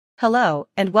Hello,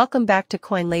 and welcome back to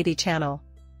Coin Lady channel.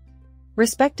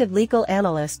 Respected legal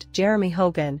analyst Jeremy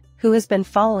Hogan, who has been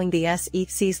following the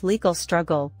SEC's legal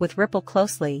struggle with Ripple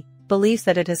closely, believes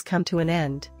that it has come to an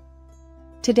end.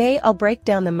 Today I'll break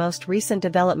down the most recent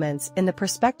developments in the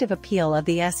prospective appeal of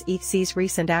the SEC's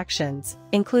recent actions,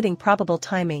 including probable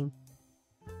timing.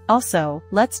 Also,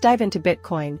 let's dive into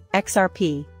Bitcoin,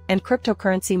 XRP, and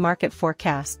cryptocurrency market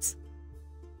forecasts.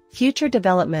 Future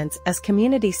developments as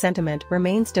community sentiment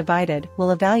remains divided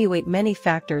will evaluate many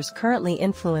factors currently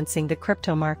influencing the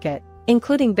crypto market,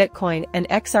 including Bitcoin and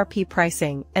XRP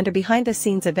pricing, and a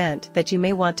behind-the-scenes event that you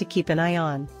may want to keep an eye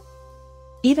on.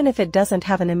 Even if it doesn't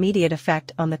have an immediate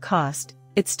effect on the cost,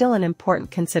 it's still an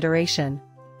important consideration.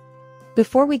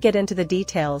 Before we get into the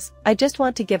details, I just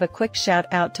want to give a quick shout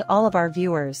out to all of our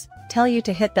viewers, tell you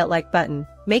to hit that like button,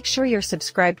 make sure you're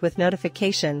subscribed with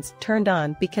notifications turned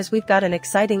on because we've got an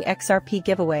exciting XRP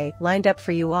giveaway lined up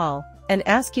for you all, and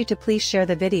ask you to please share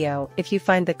the video if you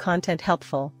find the content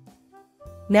helpful.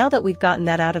 Now that we've gotten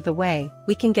that out of the way,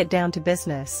 we can get down to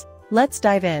business. Let's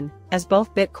dive in, as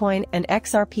both Bitcoin and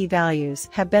XRP values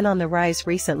have been on the rise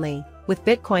recently, with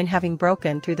Bitcoin having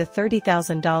broken through the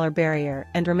 $30,000 barrier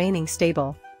and remaining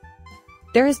stable.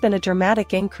 There has been a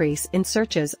dramatic increase in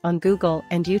searches on Google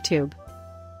and YouTube.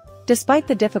 Despite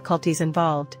the difficulties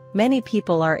involved, many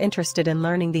people are interested in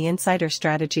learning the insider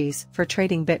strategies for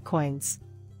trading Bitcoins.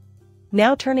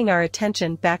 Now turning our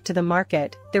attention back to the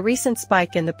market, the recent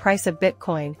spike in the price of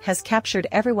Bitcoin has captured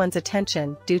everyone's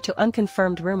attention due to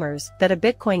unconfirmed rumors that a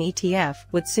Bitcoin ETF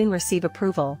would soon receive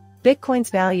approval. Bitcoin's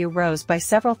value rose by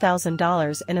several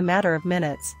 $1,000s in a matter of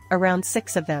minutes, around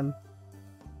 6 of them.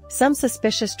 Some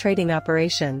suspicious trading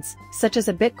operations, such as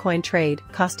a Bitcoin trade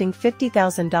costing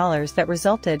 $50,000 that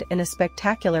resulted in a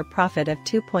spectacular profit of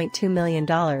 $2.2 million,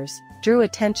 drew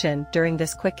attention during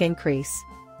this quick increase.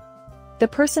 The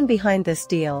person behind this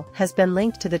deal has been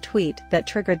linked to the tweet that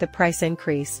triggered the price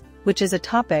increase, which is a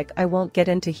topic I won't get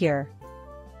into here.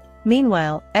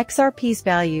 Meanwhile, XRP's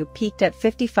value peaked at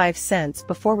 55 cents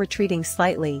before retreating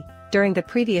slightly. During the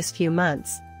previous few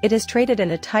months, it has traded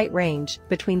in a tight range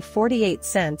between 48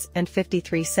 cents and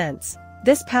 53 cents.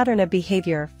 This pattern of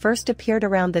behavior first appeared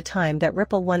around the time that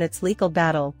Ripple won its legal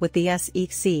battle with the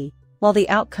SEC. While the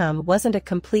outcome wasn't a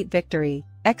complete victory,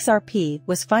 XRP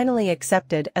was finally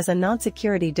accepted as a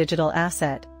non-security digital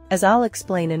asset, as I'll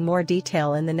explain in more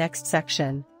detail in the next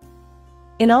section.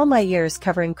 In all my years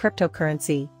covering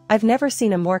cryptocurrency, I've never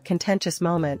seen a more contentious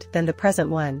moment than the present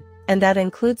one, and that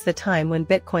includes the time when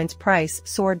Bitcoin's price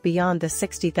soared beyond the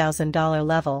 $60,000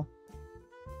 level.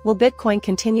 Will Bitcoin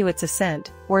continue its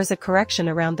ascent, or is a correction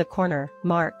around the corner?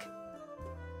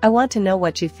 I want to know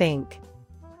what you think.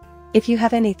 If you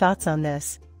have any thoughts on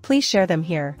this, please share them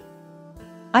here.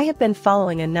 I have been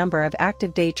following a number of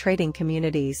active day trading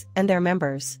communities and their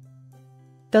members.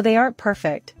 Though they aren't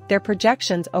perfect, their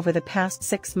projections over the past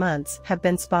 6 months have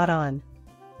been spot on.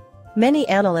 Many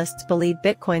analysts believe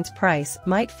Bitcoin's price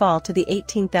might fall to the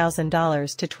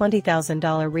 $18,000 to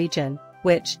 $20,000 region,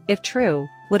 which, if true,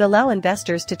 would allow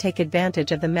investors to take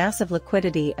advantage of the massive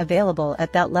liquidity available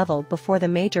at that level before the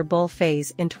major bull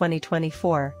phase in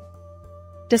 2024.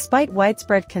 Despite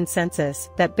widespread consensus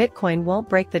that Bitcoin won't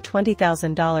break the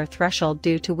 $20,000 threshold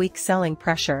due to weak selling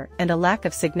pressure and a lack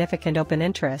of significant open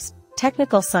interest,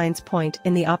 technical signs point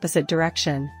in the opposite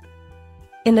direction.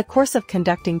 In the course of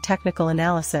conducting technical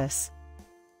analysis,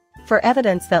 for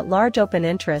evidence that large open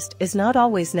interest is not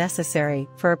always necessary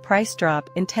for a price drop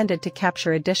intended to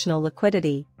capture additional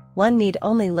liquidity, one need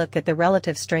only look at the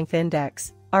Relative Strength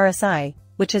Index, RSI,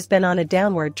 which has been on a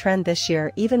downward trend this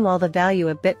year even while the value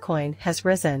of Bitcoin has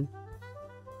risen.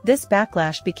 This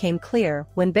backlash became clear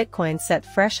when Bitcoin set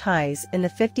fresh highs in the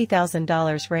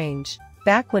 $50,000 range.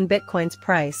 Back when Bitcoin's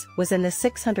price was in the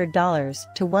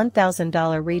 $600 to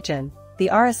 $1,000 region, the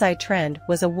RSI trend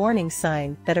was a warning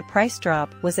sign that a price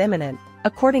drop was imminent,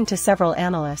 according to several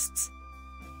analysts.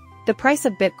 The price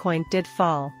of Bitcoin did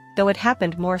fall, though it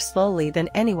happened more slowly than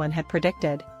anyone had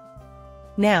predicted.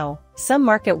 Now, some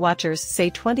market watchers say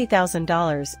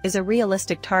 $20,000 is a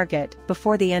realistic target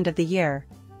before the end of the year.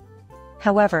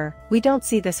 However, we don't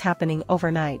see this happening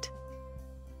overnight.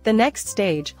 The next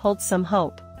stage holds some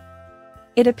hope.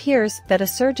 It appears that a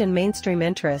surge in mainstream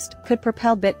interest could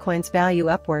propel Bitcoin's value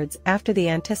upwards after the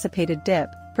anticipated dip,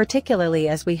 particularly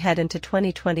as we head into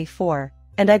 2024,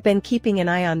 and I've been keeping an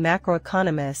eye on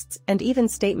macroeconomists and even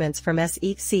statements from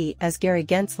SEC as Gary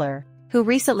Gensler, who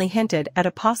recently hinted at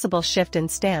a possible shift in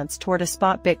stance toward a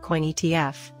spot Bitcoin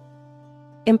ETF.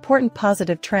 Important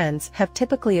positive trends have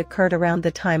typically occurred around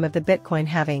the time of the Bitcoin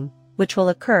halving, which will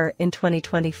occur in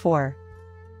 2024.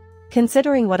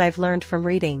 Considering what I've learned from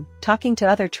reading, talking to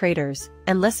other traders,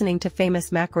 and listening to famous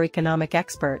macroeconomic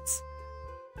experts,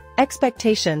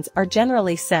 expectations are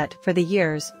generally set for the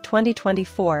years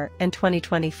 2024 and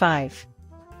 2025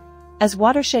 as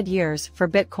watershed years for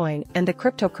Bitcoin and the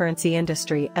cryptocurrency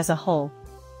industry as a whole.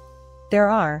 There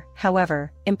are,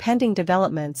 however, impending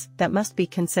developments that must be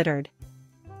considered.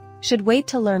 Should wait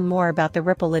to learn more about the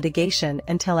Ripple litigation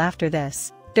until after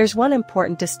this. There's one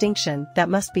important distinction that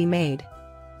must be made.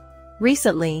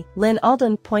 Recently, Lynn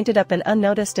Alden pointed up an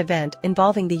unnoticed event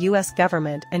involving the US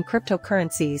government and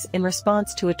cryptocurrencies in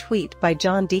response to a tweet by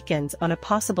John Deacons on a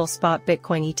possible spot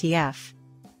Bitcoin ETF.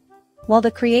 While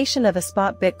the creation of a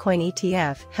spot Bitcoin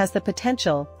ETF has the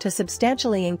potential to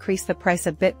substantially increase the price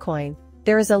of Bitcoin,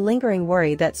 there is a lingering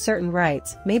worry that certain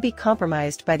rights may be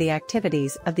compromised by the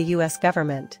activities of the US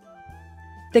government.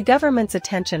 The government's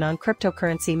attention on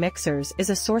cryptocurrency mixers is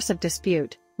a source of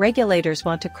dispute. Regulators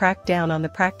want to crack down on the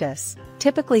practice,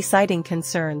 typically citing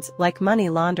concerns like money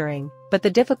laundering, but the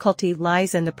difficulty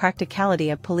lies in the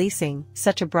practicality of policing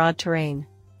such a broad terrain.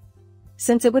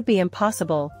 Since it would be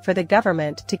impossible for the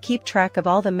government to keep track of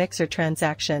all the mixer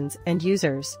transactions and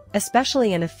users,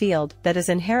 especially in a field that is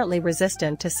inherently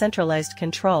resistant to centralized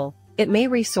control, it may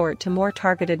resort to more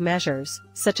targeted measures,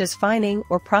 such as fining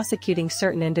or prosecuting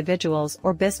certain individuals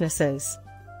or businesses.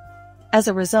 As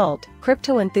a result,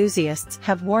 crypto enthusiasts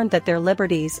have warned that their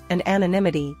liberties and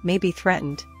anonymity may be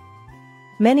threatened.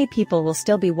 Many people will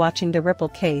still be watching the Ripple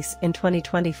case in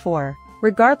 2024,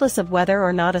 regardless of whether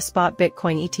or not a spot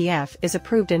Bitcoin ETF is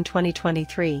approved in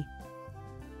 2023.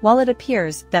 While it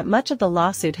appears that much of the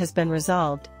lawsuit has been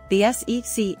resolved, the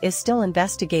SEC is still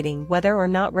investigating whether or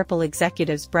not Ripple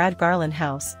executives Brad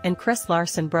Garlinghouse and Chris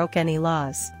Larsen broke any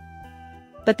laws.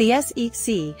 But the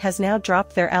SEC has now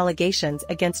dropped their allegations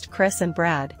against Chris and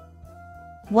Brad.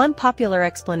 One popular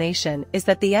explanation is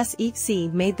that the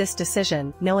SEC made this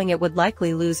decision knowing it would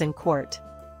likely lose in court.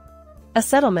 A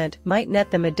settlement might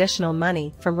net them additional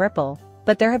money from Ripple,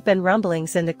 but there have been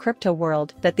rumblings in the crypto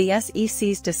world that the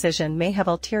SEC's decision may have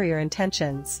ulterior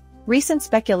intentions. Recent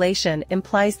speculation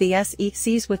implies the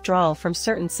SEC's withdrawal from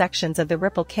certain sections of the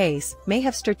Ripple case may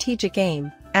have strategic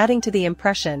aim, adding to the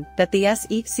impression that the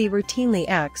SEC routinely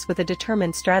acts with a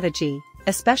determined strategy,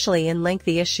 especially in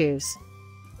lengthy issues.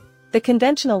 The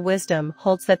conventional wisdom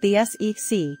holds that the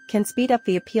SEC can speed up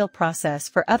the appeal process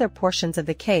for other portions of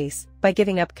the case by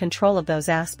giving up control of those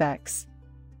aspects.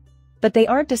 But they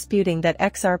aren't disputing that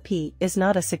Xrp is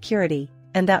not a security,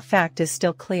 and that fact is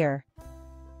still clear.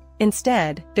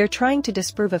 Instead, they're trying to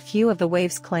disprove a few of the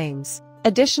wave's claims.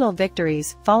 Additional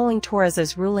victories following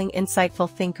Torres's ruling. Insightful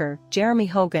thinker Jeremy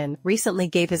Hogan recently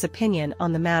gave his opinion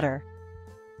on the matter.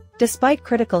 Despite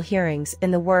critical hearings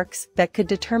in the works that could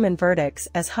determine verdicts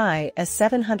as high as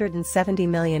 $770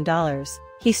 million,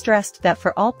 he stressed that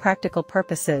for all practical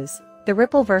purposes, the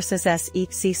Ripple vs.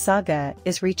 SEC saga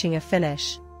is reaching a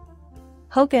finish.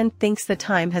 Hogan thinks the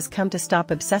time has come to stop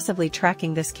obsessively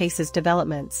tracking this case's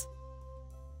developments.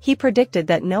 He predicted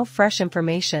that no fresh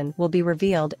information will be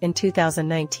revealed in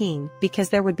 2019 because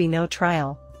there would be no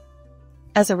trial.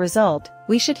 As a result,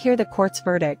 we should hear the court's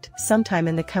verdict sometime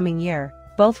in the coming year.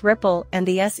 Both Ripple and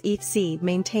the SEC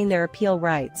maintain their appeal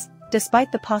rights,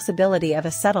 despite the possibility of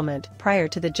a settlement prior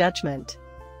to the judgment.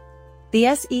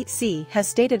 The SEC has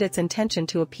stated its intention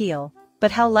to appeal, but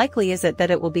how likely is it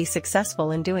that it will be successful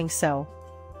in doing so?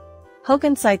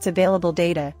 Hogan cites available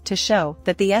data to show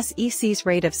that the SEC's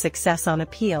rate of success on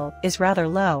appeal is rather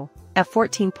low, at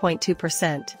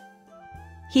 14.2%.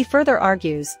 He further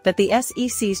argues that the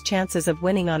SEC's chances of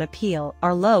winning on appeal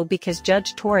are low because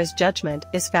Judge Torres' judgment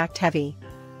is fact-heavy.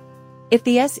 If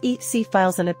the SEC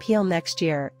files an appeal next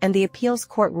year and the appeals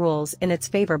court rules in its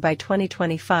favor by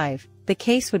 2025, the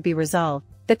case would be resolved.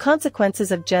 The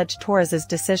consequences of Judge Torres'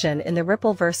 decision in the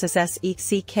Ripple vs.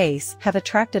 SEC case have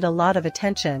attracted a lot of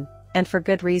attention, and for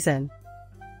good reason.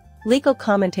 Legal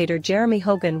commentator Jeremy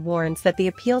Hogan warns that the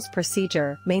appeals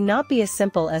procedure may not be as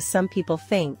simple as some people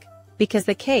think, because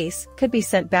the case could be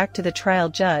sent back to the trial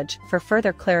judge for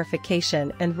further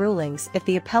clarification and rulings if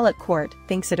the appellate court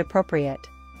thinks it appropriate.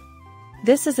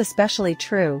 This is especially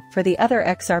true for the other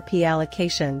Xrp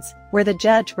allocations, where the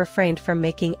judge refrained from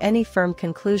making any firm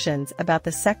conclusions about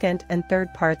the second and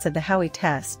third parts of the Howey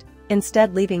test,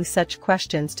 instead leaving such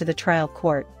questions to the trial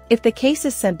court. If the case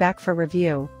is sent back for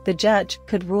review, the judge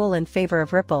could rule in favor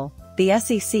of Ripple, the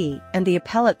SEC and the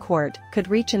appellate court could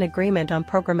reach an agreement on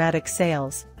programmatic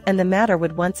sales, and the matter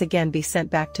would once again be sent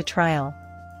back to trial.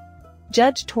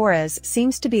 Judge Torres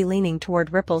seems to be leaning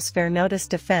toward Ripple's fair notice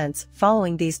defense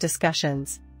following these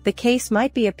discussions. The case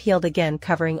might be appealed again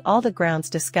covering all the grounds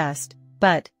discussed,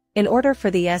 but, in order for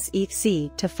the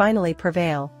SEC to finally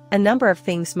prevail, a number of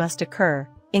things must occur,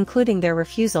 including their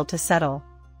refusal to settle.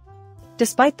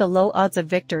 Despite the low odds of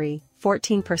victory,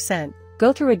 14%,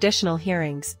 go through additional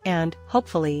hearings and,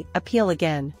 hopefully, appeal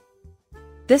again.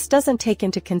 This doesn't take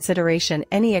into consideration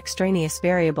any extraneous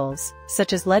variables,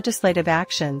 such as legislative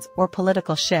actions or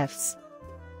political shifts.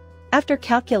 After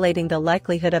calculating the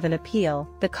likelihood of an appeal,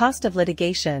 the cost of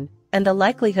litigation, and the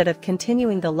likelihood of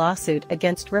continuing the lawsuit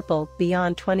against Ripple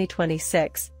beyond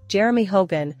 2026, Jeremy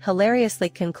Hogan hilariously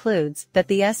concludes that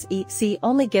the SEC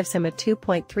only gives him a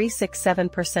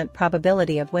 2.367%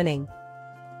 probability of winning.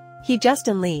 He,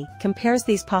 Justin Lee, compares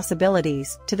these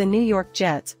possibilities to the New York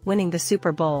Jets winning the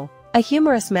Super Bowl, a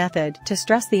humorous method to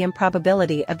stress the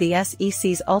improbability of the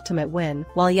SEC's ultimate win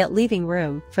while yet leaving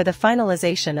room for the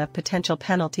finalization of potential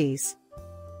penalties.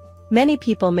 Many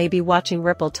people may be watching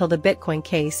Ripple till the Bitcoin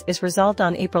case is resolved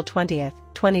on April 20,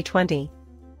 2020.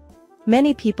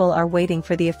 Many people are waiting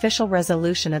for the official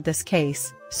resolution of this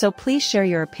case, so please share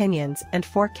your opinions and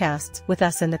forecasts with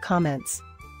us in the comments.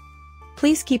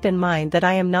 Please keep in mind that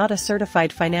I am not a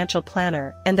certified financial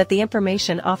planner and that the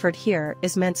information offered here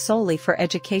is meant solely for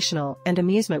educational and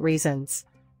amusement reasons.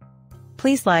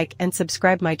 Please like and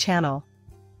subscribe my channel.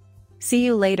 See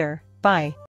you later, bye.